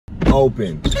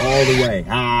open all the way.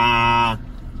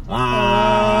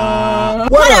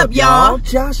 What up, y'all?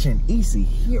 Josh and Easy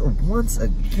here once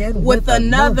again with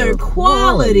another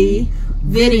quality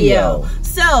video.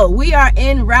 So we are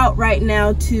en route right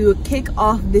now to kick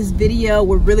off this video.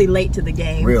 We're really late to the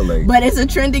game. Real late. But it's a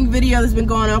trending video that's been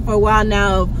going on for a while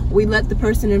now. We let the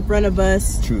person in front of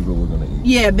us choose what we're gonna eat.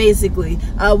 Yeah, basically.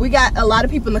 We got a lot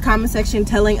of people in the comment section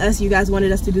telling us you guys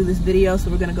wanted us to do this video,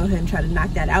 so we're gonna go ahead and try to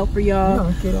knock that out for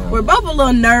y'all. We're both a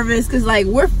little nervous because like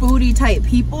we're foodie type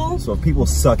people. So if people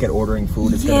suck at ordering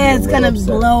food, it's gonna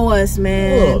blow us,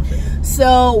 man.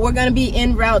 So we're gonna be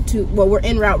en route to, well, we're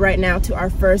en route right now to our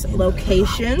first location.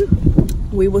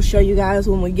 We will show you guys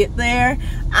when we get there.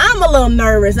 I'm a little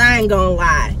nervous, I ain't gonna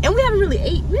lie. And we haven't really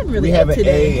ate. We haven't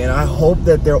ate, and I hope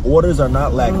that their orders are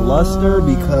not lackluster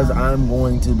because I'm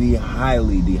going to be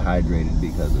highly dehydrated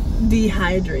because of it.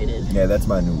 Dehydrated? Yeah, that's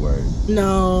my new word.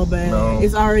 No, but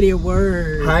it's already a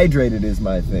word. Hydrated is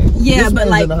my thing. Yeah, but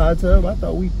like No, it's not.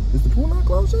 It's a pool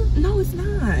closed.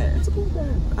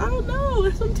 I don't know.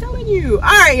 That's what I'm telling you. All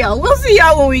right, y'all. We'll see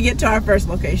y'all when we get to our first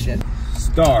location.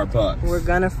 Starbucks. We're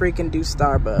gonna freaking do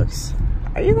Starbucks.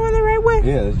 Are you going the right way?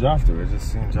 Yeah, it's Josh through. I just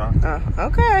seen Josh. Oh,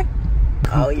 okay.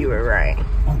 Oh, you were right.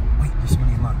 Oh, wait, there's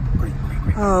somebody in line. Great.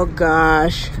 Oh,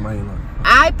 gosh. Somebody in line.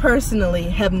 I personally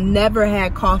have never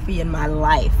had coffee in my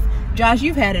life. Josh,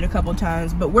 you've had it a couple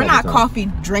times, but we're not coffee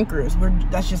drinkers.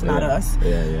 That's just not us.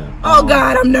 Yeah. Oh,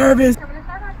 God, I'm nervous.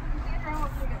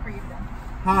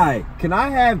 Hi, can I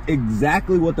have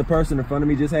exactly what the person in front of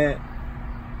me just had?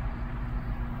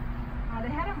 They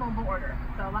had a mobile order,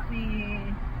 so let me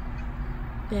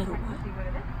see what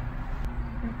it is.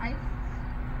 An iced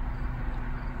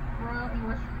Royal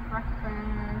English breakfast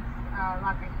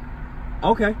latte.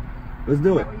 Okay, let's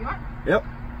do it. Is that what you want? Yep.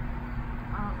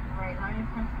 Alright, let me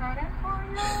punch that in for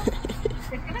you.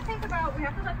 It's gonna take about, we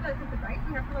have to let the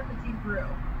tea brew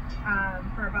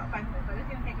for about 5 minutes, so it's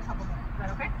gonna take a couple minutes. Is that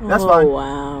okay? That's fine.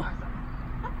 Wow.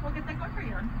 Awesome. We'll get that going for you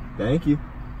then. Thank you.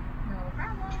 No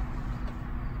problem.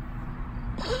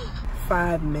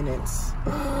 5 minutes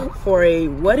for a,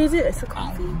 what is it? It's a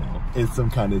coffee? It's some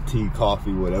kind of tea,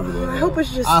 coffee, whatever they I hope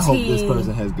it's just tea. I hope this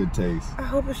person has good taste. I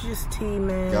hope it's just tea,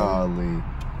 man. Golly.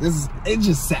 It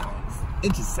just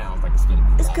sounds like it's gonna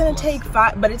be It's gonna take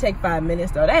 5, but it take 5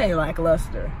 minutes though. That ain't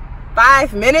lackluster.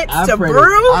 5 minutes to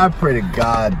brew? I pray to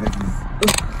God this is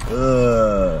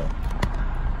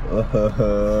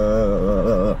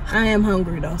I am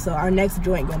hungry though, so our next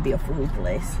joint gonna be a food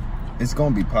place. It's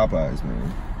gonna be Popeyes,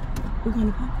 man. We're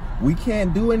going to Popeyes? We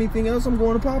can't do anything else. I'm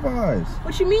going to Popeyes.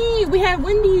 What you mean? We have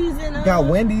Wendy's and got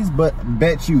Wendy's, but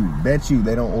bet you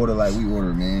they don't order like we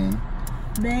order, man.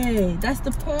 Babe, that's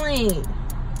the point.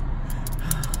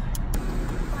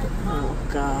 Oh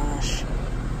gosh.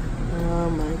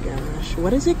 Oh my gosh.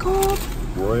 What is it called?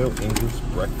 Royal English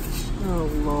Breakfast. Oh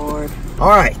Lord. All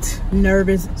right.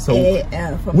 Nervous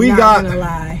AF. I'm we not got gonna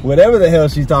lie. Whatever the hell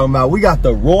she's talking about. We got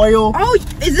the Royal. Oh,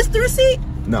 is this the receipt?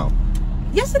 No.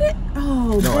 Yes, it is.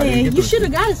 Oh, no, man, you should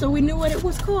have got it so we knew what it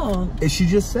was called. And she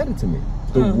just said it to me.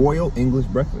 The Royal English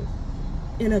Breakfast.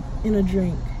 In a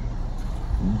drink.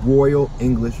 Royal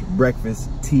English Breakfast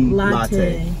tea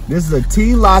latte. This is a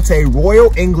tea latte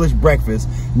Royal English Breakfast.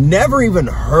 Never even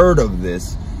heard of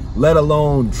this, let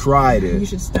alone tried it. You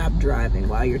should stop driving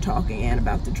while you're talking and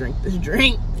about to drink this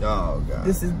drink. Oh God.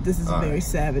 This is a very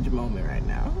savage moment right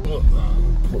now.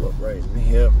 Pull up right in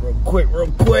here real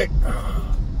quick.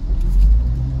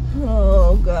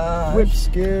 Oh God. Whip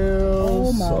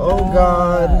skills. Oh my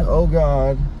God. Oh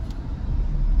God.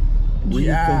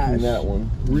 Rethinking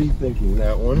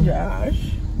that one.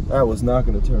 Josh. That was not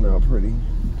gonna turn out pretty.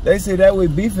 They say that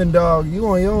with beefing, dog, you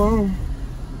on your own.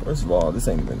 First of all, this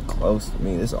ain't even close to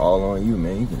me. This all on you,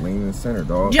 man. You can lean in the center,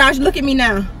 dog. Josh, look at me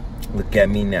now. Look at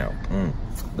me now.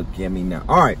 Look at me now.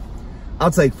 All right,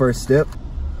 I'll take first step.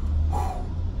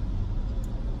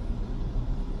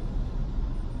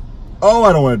 Oh,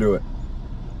 I don't want to do it.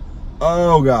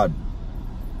 Oh, God.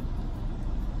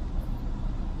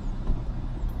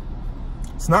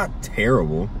 It's not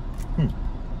terrible.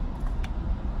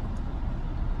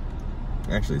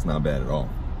 Actually, it's not bad at all.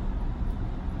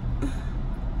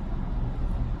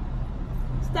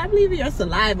 Stop leaving your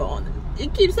saliva on it.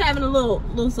 It keeps having a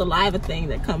little saliva thing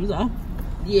that comes off.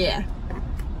 Yeah.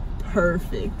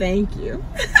 Perfect. Thank you.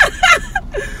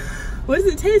 What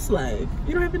does it taste like?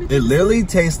 You don't have any. It literally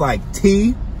tastes like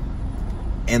tea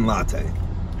and latte.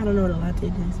 I don't know what a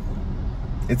latte tastes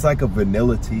like. It's like a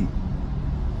vanilla tea.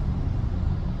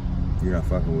 You're not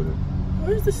fucking with it.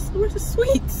 Where's the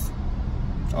sweets?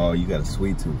 Oh, you got a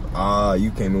sweet tooth. Ah,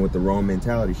 you came in with the wrong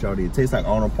mentality, shawty. It tastes like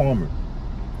Arnold Palmer.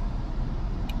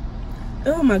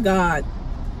 Oh my God.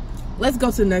 Let's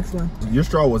go to the next one. Your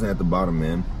straw wasn't at the bottom,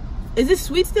 man. Is it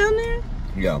sweets down there?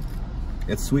 Yeah.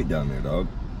 It's sweet down there, dog.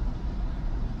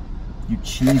 You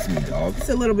cheese me, dog. It's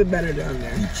a little bit better down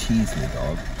there. You cheese me,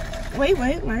 dog. Wait.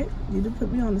 You did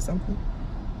put me on to something.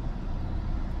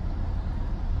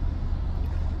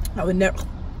 I would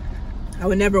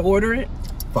never order it.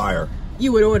 Fire.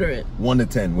 You would order it. 1 to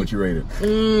 10. What you rate it?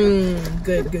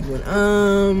 Good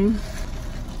one.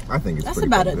 I think it's that's pretty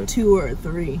about good. a 2 or a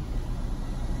 3.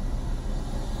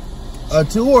 A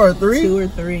 2 or a 3? 2 or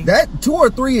 3. That 2 or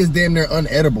 3 is damn near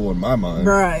unedible in my mind.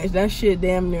 Right, that shit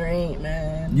damn near ain't,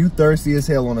 man. You thirsty as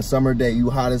hell on a summer day. You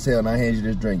hot as hell, and I hand you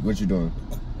this drink. What you doing?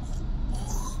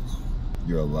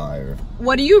 You're a liar.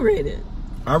 What do you rate it?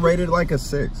 I rated it like a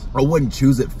 6. I wouldn't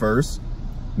choose it first,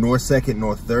 nor second,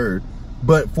 nor third,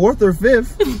 but 4th or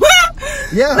 5th.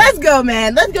 Yeah. Let's go,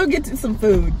 man. Let's go get to some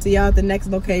food. See y'all at the next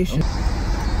location.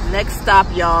 Next stop,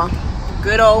 y'all.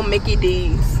 Good old Mickey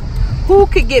D's. Who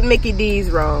could get Mickey D's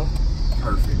wrong?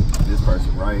 Perfect. This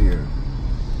person right here.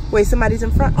 Wait, somebody's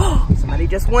in front. Oh, somebody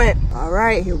just went. All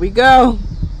right, here we go.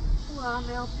 Hello,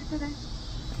 may I help you today?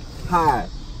 Hi.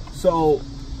 So,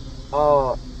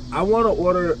 I want to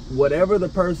order whatever the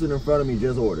person in front of me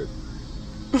just ordered.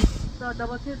 So a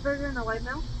double cheeseburger and a white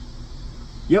milk?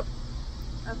 Yep.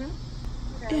 Okay.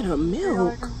 And a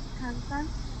milk.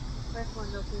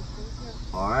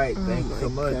 All right. Thank you so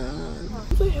much. God.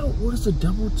 Who the hell orders a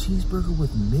double cheeseburger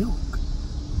with milk?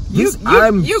 You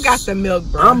got the milk,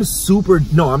 bro. I'm super.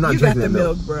 No, I'm not You drinking got that the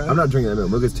milk. milk, bro. I'm not drinking that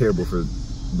milk. Milk is terrible for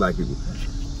black people.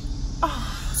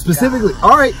 Specifically,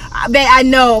 all right. I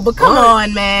know, but come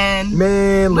on, man.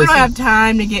 Man, We listen. don't have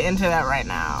time to get into that right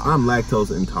now. I'm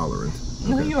lactose intolerant.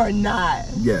 No, you are not.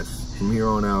 Yes. From here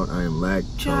on out, I am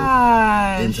lactose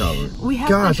Josh. intolerant. We have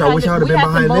Gosh, to I wish I would have been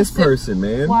behind this sip. person,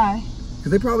 man. Why?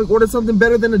 Because they probably ordered something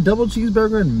better than a double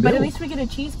cheeseburger and milk. But at least we get a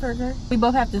cheeseburger. We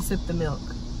both have to sip the milk.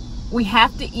 We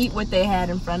have to eat what they had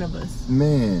in front of us.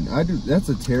 Man, that's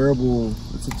a terrible.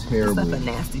 It's a terrible. It's like a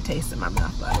nasty taste in my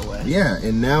mouth, by the way. Yeah,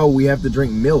 and now we have to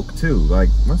drink milk too. Like,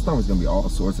 my stomach's gonna be all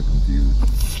sorts of confused.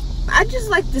 I just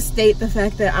like to state the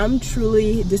fact that I'm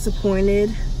truly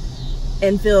disappointed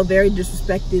and feel very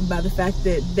disrespected by the fact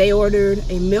that they ordered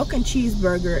a milk and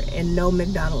cheeseburger and no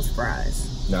McDonald's fries.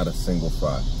 Not a single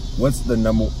fry. That's the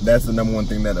number one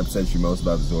thing that upsets you most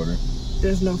about this order?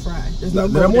 There's no fry. There's no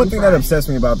The number one thing fry. that upsets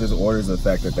me about this order is the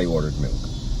fact that they ordered milk.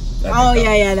 Oh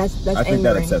yeah, that's I think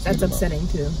that upsets me That's the most. upsetting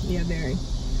too. Yeah, very.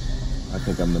 I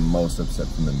think I'm the most upset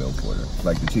from the milk order.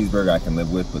 Like, the cheeseburger I can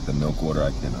live with, but the milk order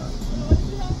I cannot.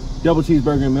 Double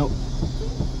cheeseburger and milk.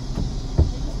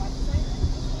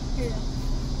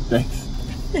 Thanks.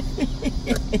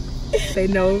 They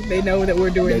know that we're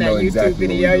doing They that know YouTube exactly what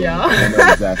video, we're doing. y'all. They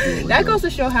know exactly what we're That doing. goes to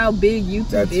show how big YouTube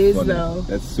That's is, funny. though.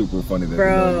 That's super funny that Bro.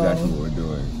 they know exactly what we're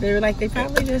doing. They were like, they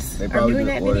probably just They are probably doing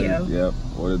just that ordered, video. Yep,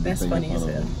 ordered the That's thing funny in as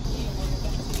front of hell. them.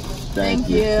 Thank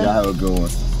you. Y'all have a good one.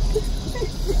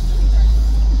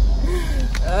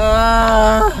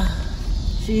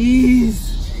 Jeez.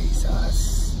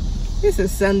 Jesus. This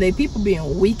is Sunday. People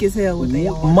being weak as hell with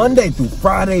their own. Monday through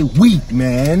Friday week,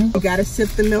 man. You gotta sip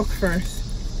the milk first.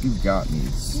 You got me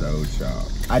so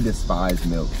shocked. I despise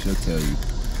milk, she'll tell you.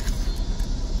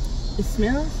 It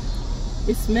smells?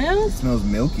 It It smells? smells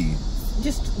milky.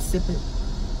 Just sip it.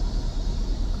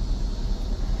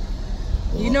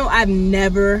 You know, I've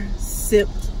never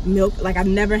sipped milk. Like, I've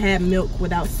never had milk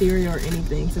without cereal or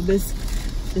anything. So this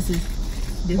is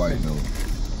different. White milk.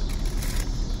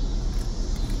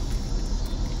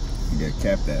 Yeah,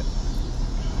 cap that.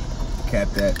 Cap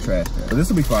that, trash that. But this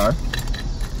will be fire.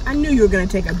 I knew you were gonna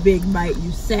take a big bite,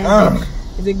 you savage.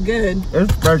 Is it good?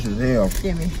 It's fresh as hell.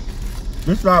 Give me.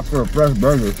 This not for a fresh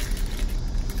burger.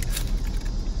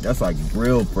 That's like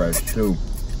real fresh too.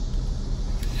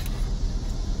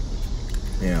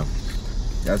 Yeah,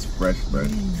 that's fresh.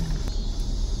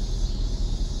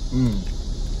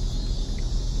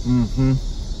 Mm-hmm.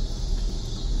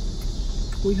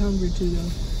 We hungry too, though.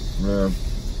 Yeah.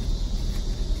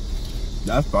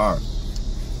 That's fire.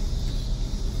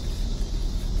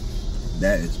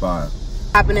 That is fire.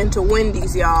 Hopping into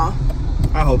Wendy's, y'all.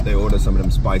 I hope they order some of them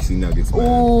spicy nuggets, man.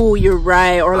 Ooh, you're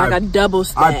right. Or like a double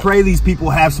stack. I pray these people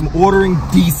have some ordering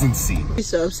decency. She's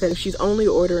so upset. If she's only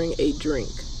ordering a drink,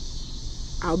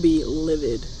 I'll be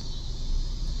livid.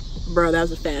 Bro, that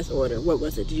was a fast order. What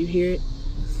was it? Did you hear it?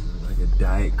 Like a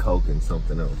Diet Coke and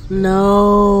something else.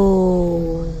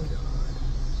 No.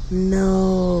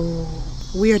 No.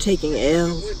 We are taking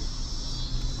L's.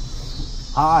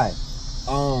 Hi.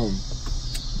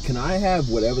 Can I have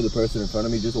whatever the person in front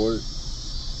of me just ordered?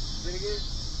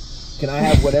 Can I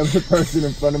have whatever the person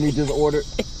in front of me just ordered?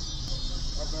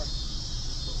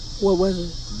 What was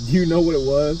it? Do you know what it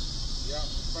was? Yeah,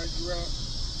 spicy wrap.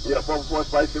 Yeah, 4 for 4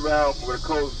 spicy wrap with a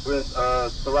cold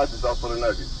sriracha sauce for the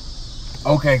nuggets.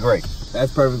 Okay, great.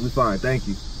 That's perfectly fine. Thank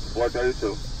you.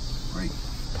 432. Great.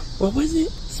 What was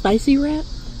it? Spicy wrap?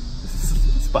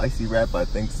 Spicy wrap, I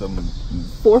think some...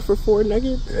 4 for 4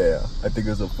 nuggets? Yeah, I think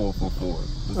it was a 4 for 4.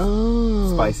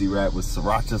 Oh. Spicy wrap with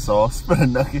sriracha sauce for the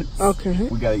nuggets. Okay.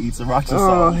 We gotta eat sriracha sauce.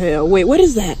 Oh, hell. Wait, what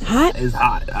is that? Hot? It's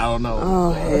hot. I don't know.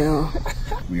 Oh, hell.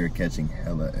 We are catching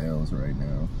hella L's right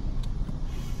now.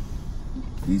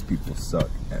 These people suck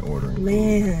at ordering food.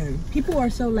 Man, people are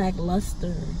so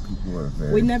lackluster. People are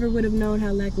very... We never would have known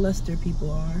how lackluster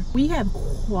people are. We have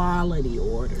quality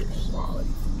orders. Quality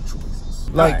food choices.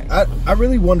 Like, right. I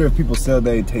really wonder if people sell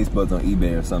their taste buds on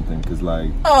eBay or something, because, like...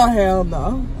 Oh, hell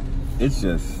no. It's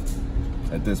just,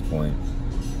 at this point,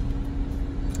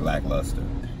 lackluster.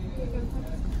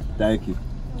 Thank you.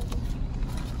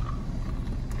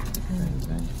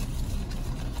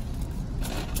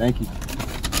 Thank you.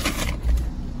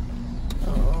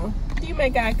 Oh, do you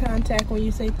make eye contact when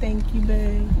you say thank you,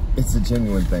 babe? It's a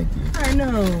genuine thank you. I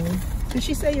know. Did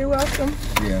she say you're welcome?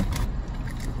 Yeah.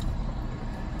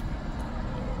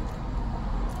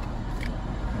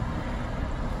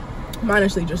 I'm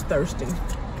honestly just thirsty.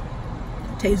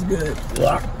 Tastes good.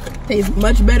 Tastes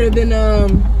much better than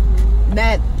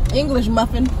that English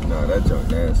muffin. No, that joke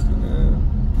nasty,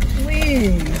 man.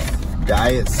 Please.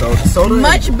 Diet soda.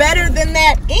 Much better than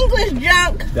that English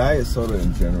junk. Diet soda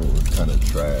in general is kind of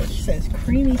trash. It says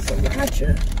creamy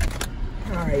sriracha.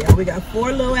 All right, y'all. We got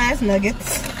 4 little ass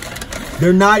nuggets.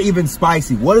 They're not even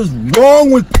spicy. What is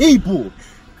wrong with people?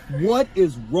 What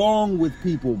is wrong with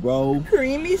people, bro?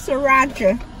 Creamy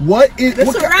sriracha. What is the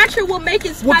sriracha will make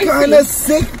it spicy? What kind of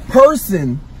sick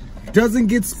person doesn't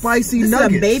get spicy nuggets?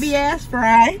 This is a baby ass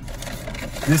fry.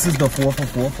 This is the 4 for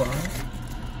 4 fry.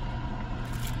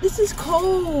 This is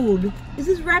cold. Is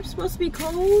this wrap supposed to be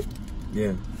cold?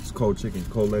 Yeah, it's cold chicken,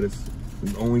 cold lettuce.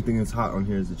 The only thing that's hot on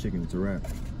here is the chicken. It's a wrap.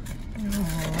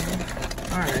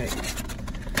 Oh, all right.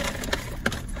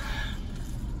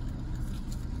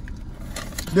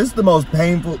 This is the most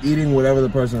painful eating whatever the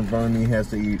person in front of me has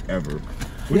to eat ever.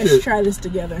 Let's try this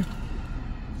together.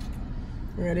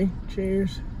 Ready?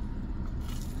 Cheers.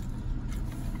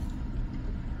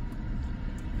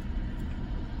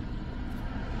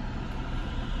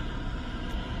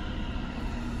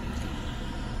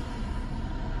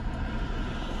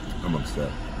 I'm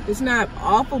upset. It's not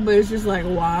awful, but it's just like,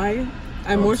 why?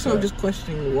 I'm more so just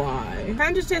questioning why. It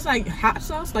kind of just tastes like hot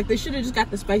sauce. Like they should have just got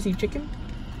the spicy chicken.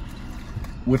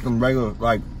 With some regular,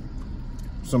 like,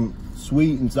 some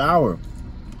sweet and sour.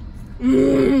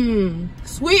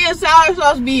 Sweet and sour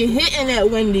sauce be hitting at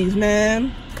Wendy's,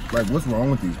 man. Like, what's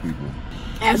wrong with these people?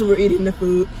 As we're eating the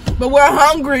food. But we're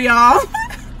hungry, y'all.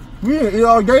 We didn't eat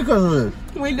all day because of this.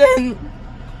 We didn't.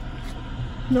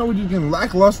 No, we're just getting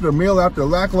lackluster meal after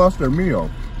lackluster meal.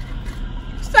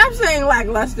 Stop saying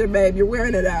lackluster, babe. You're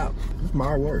wearing it out. That's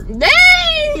my word.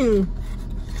 Dang!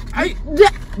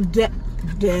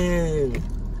 Dang.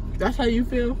 That's how you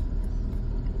feel?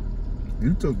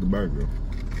 You took the burger.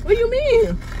 What do you mean?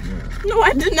 Yeah. No,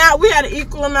 I did not. We had an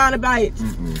equal amount of bites.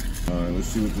 All right, let's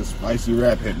see what this spicy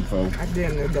wrap hitting for. I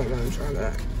damn near don't want to try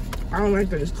that. I don't like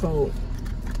that it's cold.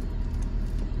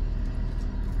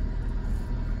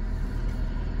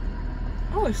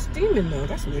 Oh, it's steaming though.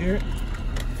 That's weird.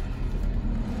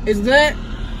 It's good?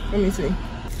 Let me see.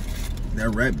 That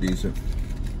wrap decent.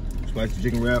 Spicy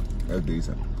chicken wrap, that's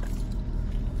decent.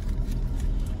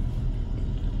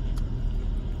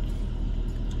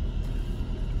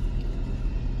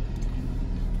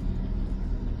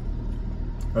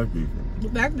 That's decent. The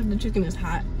fact that the chicken is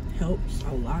hot helps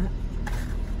a lot.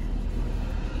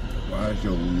 Why is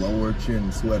your lower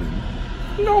chin sweating?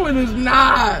 No, it is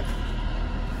not.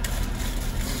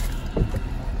 You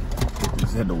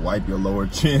just had to wipe your lower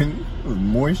chin with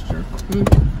moisture.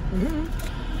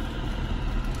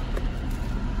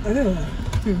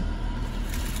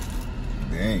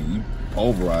 Dang, you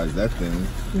pulverized that thing.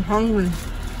 I'm hungry.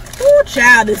 Oh,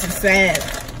 child, this is sad.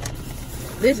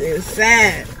 This is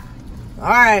sad. All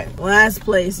right, last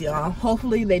place, y'all.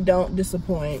 Hopefully they don't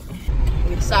disappoint.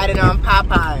 We decided on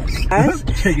Popeyes.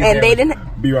 And they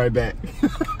didn't. Be right back.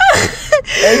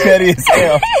 They petty as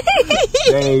hell.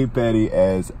 They petty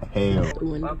as hell.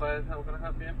 Popeyes, how can I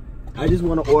help you? I just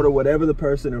want to order whatever the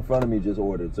person in front of me just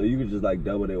ordered. So you could just like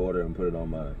double their order and put it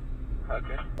on mine.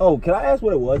 Okay. Oh, can I ask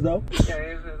what it was though? Yeah,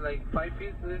 it's like 5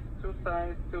 pieces, 2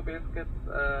 sides, 2 biscuits,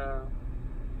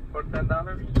 for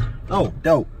 $10. Oh,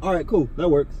 dope. All right, cool. That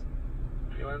works.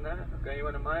 You want that? Okay, you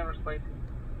want a mild or spicy?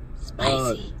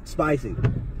 Spicy. Spicy.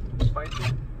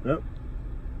 Spicy? Yep.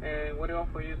 And what do you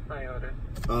want for your side order?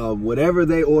 Whatever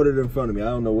they ordered in front of me. I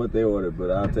don't know what they ordered,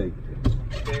 but I'll take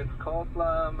it. There's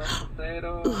coleslaw, mashed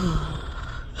potatoes.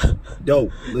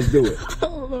 Dope. Let's do it.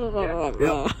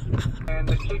 Yeah. And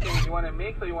the chicken, you want a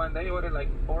mix or you want, they order like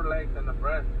 4 legs and a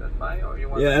breast. That's fine? Or you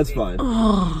want that's fine.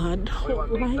 Oh, I or you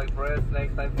want don't mix like breast,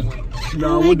 legs, sides, and wings?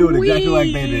 No, we'll do it exactly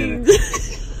like they did it.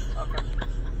 Okay.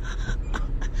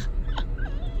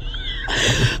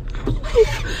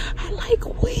 I like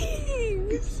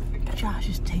wings. Josh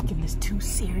is taking this too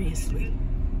seriously.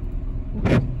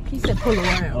 He said pull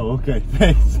around. Oh, okay.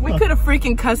 Thanks. We could have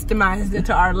freaking customized it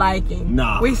to our liking.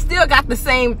 Nah. We still got the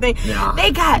same thing. Nah.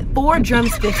 They got 4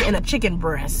 drumsticks and a chicken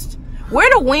breast. Where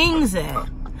the wings at?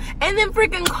 And then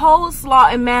freaking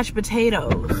coleslaw and mashed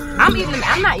potatoes. I'm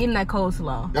not eating that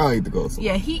coleslaw. I'll eat the coleslaw.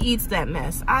 Yeah, he eats that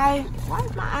mess. Why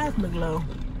does my eyes look low?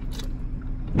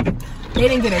 They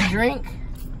didn't get a drink.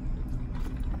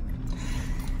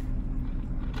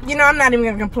 You know, I'm not even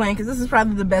gonna complain because this is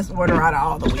probably the best order out of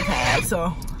all that we've had.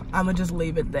 So I'm gonna just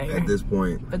leave it there. At this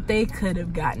point. But they could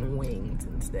have gotten wings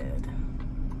instead.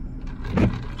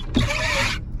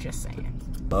 Just saying.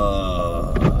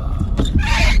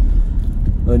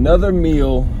 Another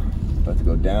meal. About to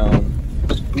go down.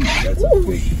 Ooh, that's a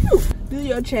big. Do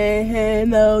your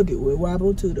chain, though. Do it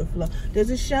wobble to the floor.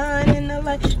 Does it shine in the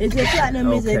light? Is it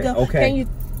platinum? Is it gold? Okay. Can you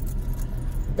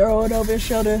throw it over your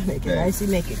shoulder? Make it icy,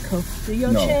 make it cold. Do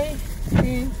your chain.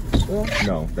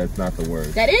 No, that's not the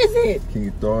word. That is it. Can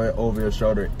you throw it over your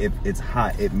shoulder? If it's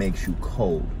hot, it makes you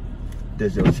cold.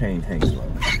 Does your chain hang low?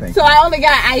 Thank So you. I only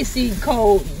got icy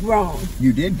cold wrong.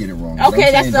 You did get it wrong.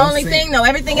 Okay, that's the only thing though.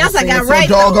 Everything else I got right.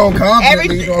 Doggone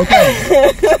confidently. Everything.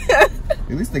 Okay.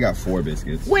 At least they got 4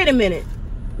 biscuits. Wait a minute.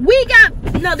 We got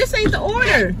no. This ain't the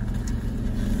order.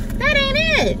 That ain't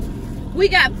it. We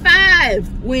got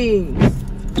 5 wings.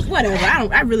 Whatever.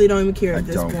 I really don't even care at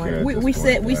this point. We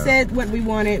said what we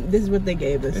wanted. This is what they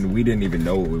gave us. And we didn't even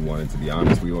know what we wanted, to be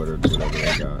honest. We ordered whatever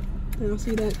they got. You don't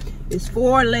see that? It's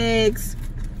 4 legs,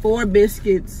 4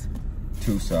 biscuits,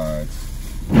 2 sides,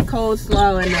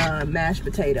 coleslaw, and mashed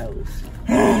potatoes.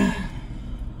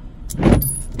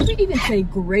 Did we even say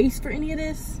grace for any of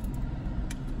this?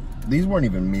 These weren't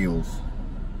even meals.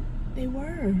 They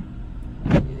were.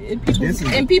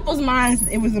 In people's minds,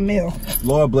 it was a meal.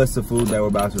 Lord bless the food that we're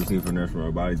about to receive from nourishment of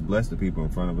our bodies. Bless the people in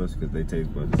front of us because they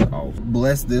taste buds off.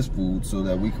 Bless this food so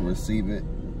that we can receive it.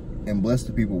 And bless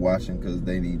the people watching because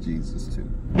they need Jesus too.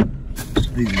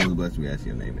 Please be blessed. We ask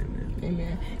your name, amen.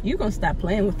 Amen. You gonna stop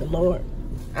playing with the Lord.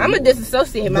 I'm gonna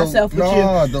disassociate myself with you.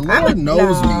 No, the Lord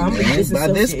knows me, man.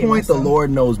 By this point, the Lord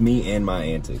knows me and my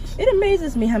antics. It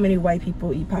amazes me how many white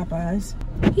people eat Popeyes.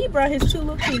 He brought his 2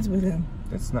 little kids with him.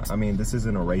 That's not, I mean, this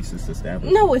isn't a racist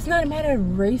establishment. No, it's not a matter of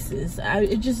racist.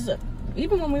 It just,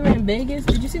 even when we were in Vegas,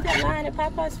 did you see that line at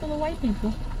Popeyes full of white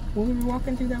people? When we were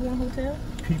walking through that one hotel?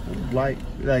 People like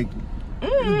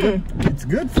it's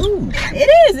good food. It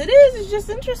is, it's just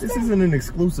interesting. This isn't an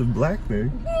exclusive black thing.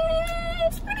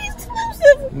 It's pretty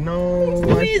exclusive. No. It's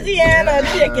Louisiana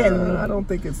chicken. I don't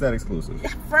think it's that exclusive.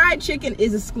 Fried chicken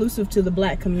is exclusive to the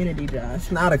black community, Josh.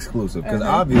 It's not exclusive, because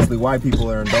obviously white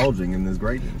people are indulging in this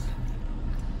greatness.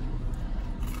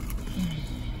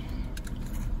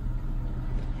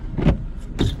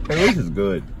 At least it's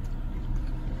good.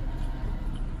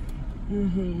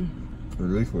 At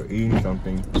least we're eating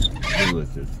something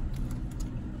delicious.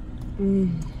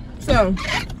 So,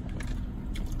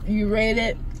 you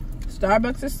rated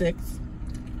Starbucks a 6.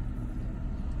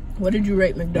 What did you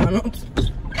rate McDonald's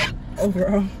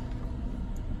overall?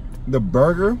 The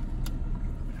burger?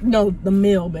 No, the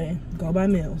meal, babe. Go by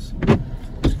meals.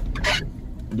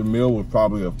 The meal was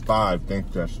probably a 5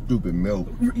 thanks to that stupid milk.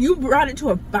 You brought it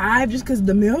to a 5 just because of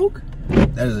the milk?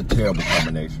 That is a terrible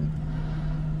combination.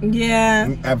 Yeah.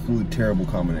 An absolutely terrible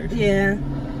combination. Yeah.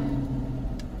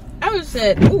 I would have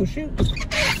said, oh shoot.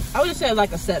 I would have said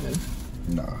like a 7.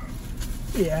 Nah.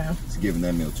 Yeah. It's giving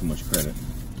that meal too much credit.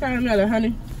 Try another,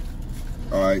 honey.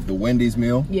 All right, the Wendy's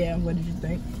meal. Yeah, what did you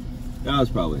think? That was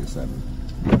probably a 7.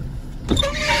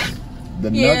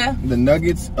 The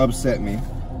nuggets upset me.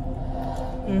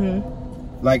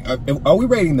 Like, are we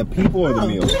rating the people or the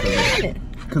meals?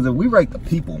 Because if we rate the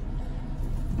people,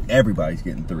 everybody's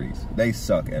getting 3s. They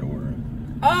suck at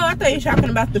ordering. Oh, I thought you were talking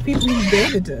about the people who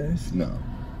gave it to us. No.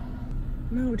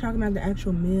 No, we're talking about the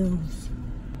actual meals.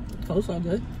 Coleslaw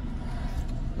good.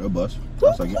 No bust. Who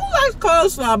likes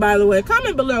coleslaw, by the way?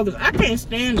 Comment below, because I can't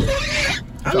stand it.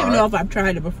 I don't even know if I've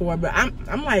tried it before, but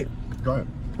I'm like, go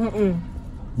ahead.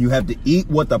 You have to eat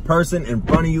what the person in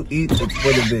front of you eats. It's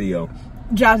for the video.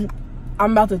 Josh,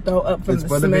 I'm about to throw up from the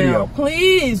smell. The video.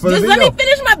 Please, just let me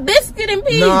finish my biscuit in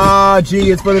peace. Nah,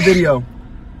 G, it's for the video.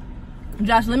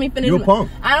 Josh, let me finish. You're a punk.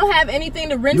 I don't have anything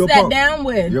to rinse You're a that punk. down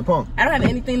with. You're a punk. I don't have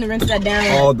anything to rinse that down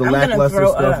with. All the I'm gonna lackluster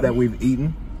throw stuff up. that we've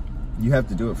eaten, you have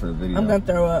to do it for the video. I'm gonna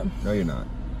throw up. No, you're not.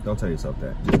 Don't tell yourself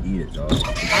that. Just eat it, dog. It's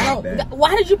I not don't. bad.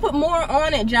 Why did you put more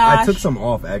on it, Josh? I took some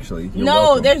off, actually. You're no,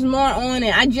 welcome. there's more on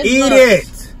it. I just Eat looked.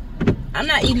 it! I'm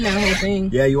not eating that whole thing.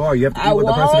 Yeah, you are. You have to eat I what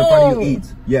the person in front of you won't.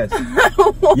 eats. Yes.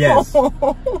 Yes.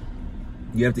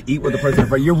 You have to eat what the person in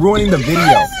front of you. You're ruining the video.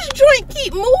 Why does this joint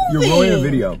keep moving? You're ruining the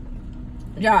video.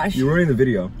 Josh, You're ruining the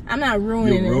video. I'm not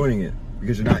ruining You're ruining it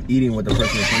because you're not eating what the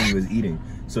person in front of you is eating.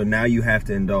 So now you have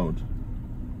to indulge.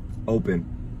 Open.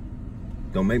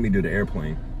 Don't make me do the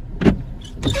airplane.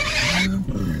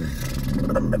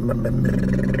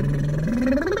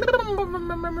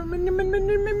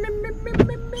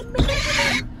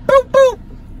 Boop, boop.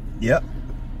 Yep.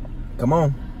 Come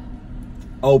on.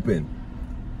 Open.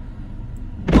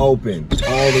 Open.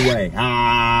 All the way.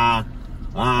 Ah.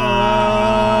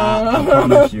 Ah. I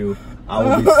promise you, I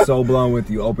will be so blown with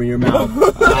you. Open your mouth.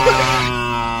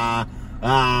 Ah.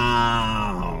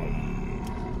 Ah.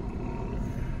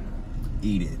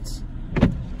 Eat it.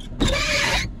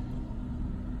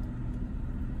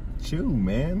 Chew,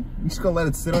 man. You just gonna let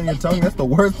it sit on your tongue? That's the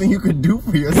worst thing you could do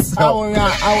for yourself. I will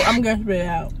not. I'm gonna spit it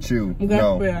out. Chew. I'm gonna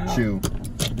No. spit it out. Chew.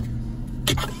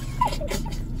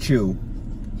 Chew.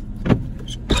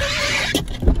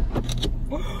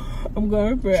 I'm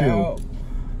gonna spit it Chew. out.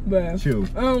 But Chew.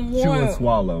 Chew and what?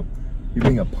 swallow. You're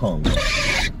being a punk.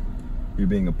 You're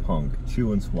being a punk.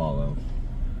 Chew and swallow.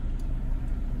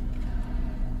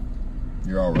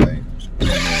 You're alright.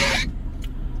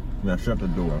 Now shut the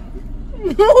door.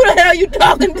 Who the hell you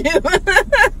talking to?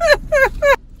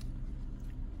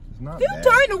 It's not You bad.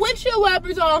 turn the windshield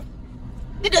wipers off.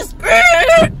 It just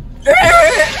spit.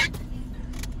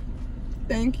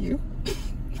 Thank you.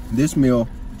 This meal,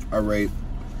 I rate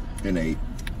an 8.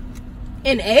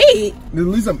 An 8? At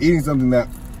least I'm eating something that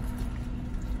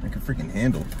I can freaking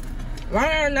handle. 1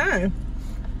 out of 9.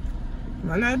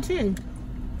 1 out of 10.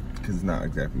 Because it's not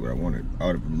exactly what I wanted. I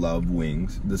would have loved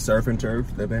wings. The surf and turf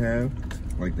that they have,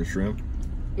 like the shrimp,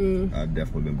 I've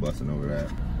definitely been busting over that.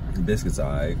 The biscuits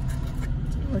are alright.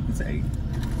 I like it's 8.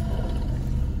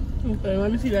 Okay,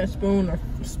 let me see that spoon or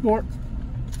spork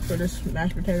for this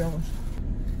mashed potatoes.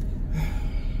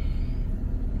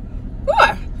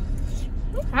 What?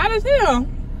 Hot as hell.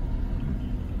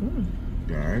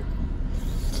 Alright.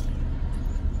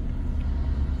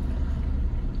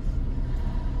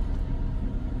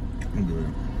 I'm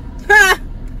good. Ha!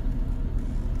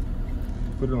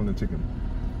 Put it on the chicken.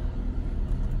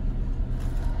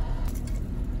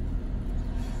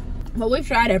 But we've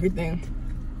tried everything.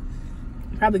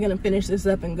 Probably gonna finish this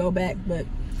up and go back, but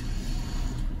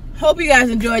hope you guys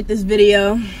enjoyed this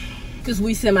video, because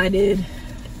we semi did.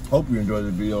 Hope you enjoyed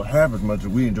the video half as much as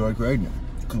we enjoyed creating it.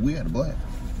 Because we had a blast.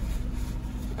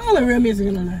 All the real music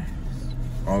in the night.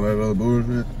 All that other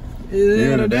bullshit.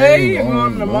 Here today,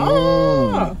 on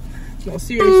tomorrow. No,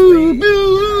 seriously.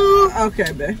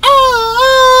 Okay, babe.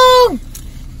 Oh!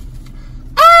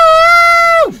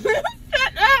 Oh! Shut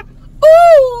up.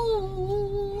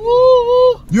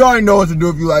 You already know what to do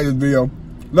if you like this video.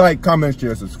 Like, comment,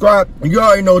 share, subscribe. And you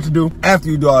already know what to do after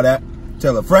you do all that.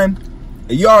 Tell a friend.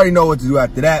 And you already know what to do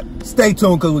after that. Stay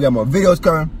tuned because we got more videos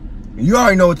coming. And you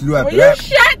already know what to do after Will you that.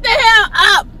 shut the hell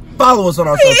up? Follow us on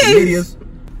our social medias.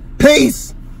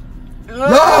 Peace.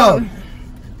 Love.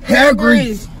 Hair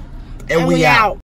grease. And we out.